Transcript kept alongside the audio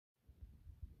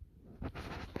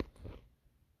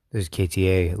There's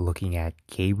K.T.A looking at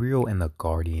Gabriel and the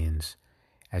Guardians.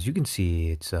 As you can see,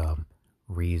 it's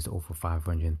raised over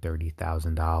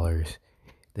 $530,000.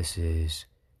 This is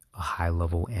a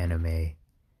high-level anime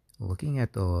looking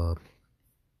at the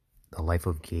life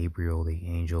of Gabriel, the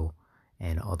angel,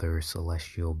 and other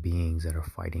celestial beings that are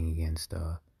fighting against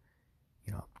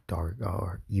dark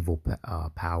or evil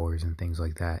powers and things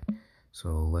like that. So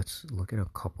let's look at a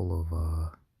couple of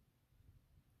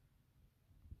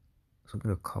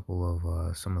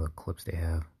some of the clips they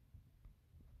have.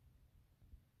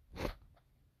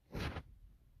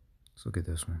 Let's look at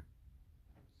this one.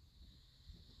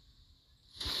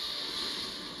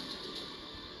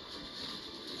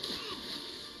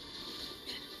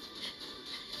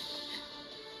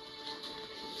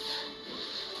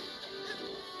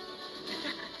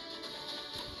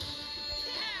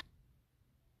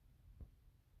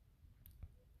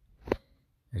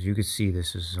 As you can see,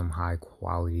 this is some high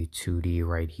quality 2D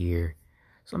right here.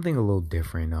 Something a little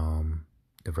different,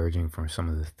 diverging from some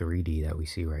of the 3D that we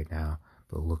see right now.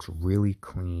 But it looks really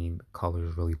clean, the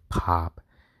colors really pop.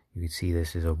 You can see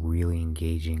this is a really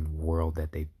engaging world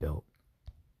that they've built.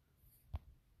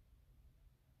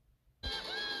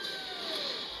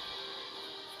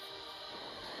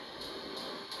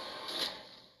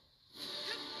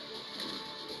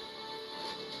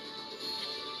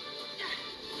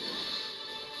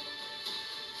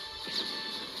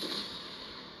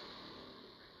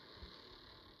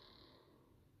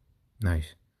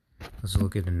 Nice. Let's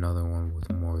look at another one with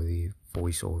more of the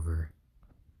voiceover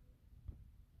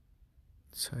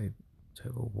type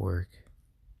of work.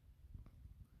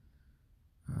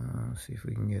 Let's see if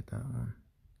we can get that one.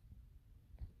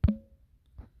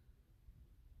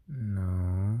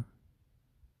 No.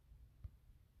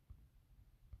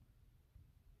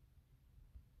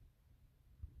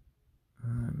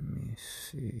 Let me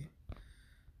see.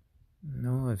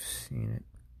 No, I've seen it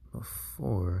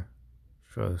before.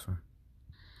 Let's try this one.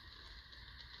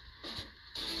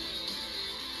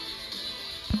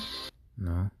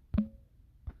 No.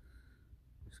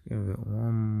 Let's give it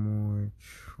one more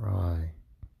try.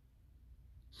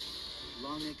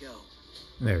 Long ago,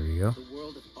 there we go. The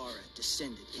world of Aura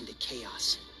descended into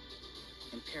chaos,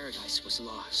 and paradise was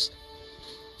lost.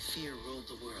 Fear ruled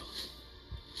the world,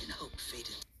 and hope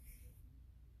faded.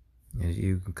 As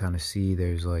you can kind of see,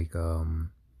 there's like a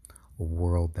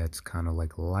world that's kind of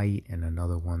like light, and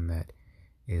another one that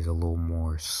is a little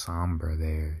more somber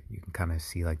there. You can kind of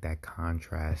see like that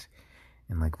contrast.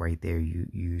 And like right there,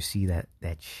 you see that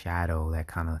shadow that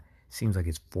kind of seems like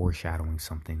it's foreshadowing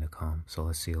something to come. So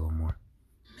let's see a little more.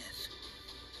 Myth.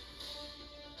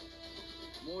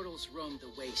 Mortals roam the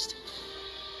waste,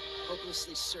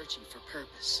 hopelessly searching for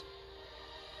purpose.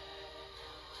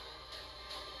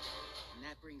 And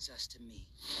that brings us to me.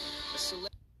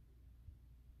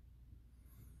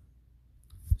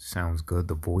 Sounds good.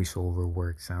 The voiceover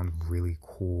work sounds really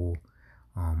cool.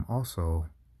 Also,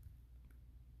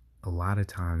 a lot of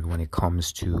times when it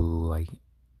comes to like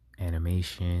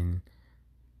animation,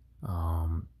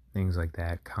 things like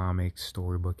that, comics,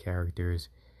 storybook characters,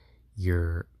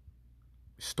 your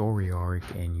story arc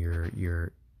and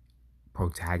your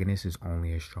protagonist is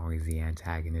only as strong as the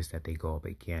antagonist that they go up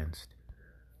against.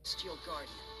 Steel Guardian,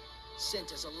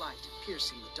 sent as a light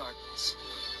piercing the darkness.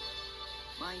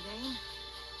 My name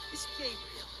is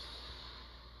Gabriel.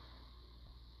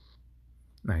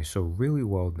 Nice. So really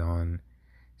well done.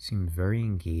 Seems very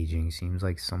engaging. Seems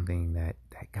like something that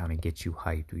kind of gets you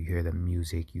hyped. You hear the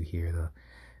music, you hear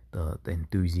the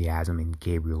enthusiasm in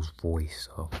Gabriel's voice.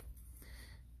 So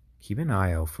keep an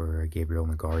eye out for Gabriel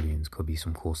and the Guardians. Could be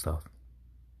some cool stuff.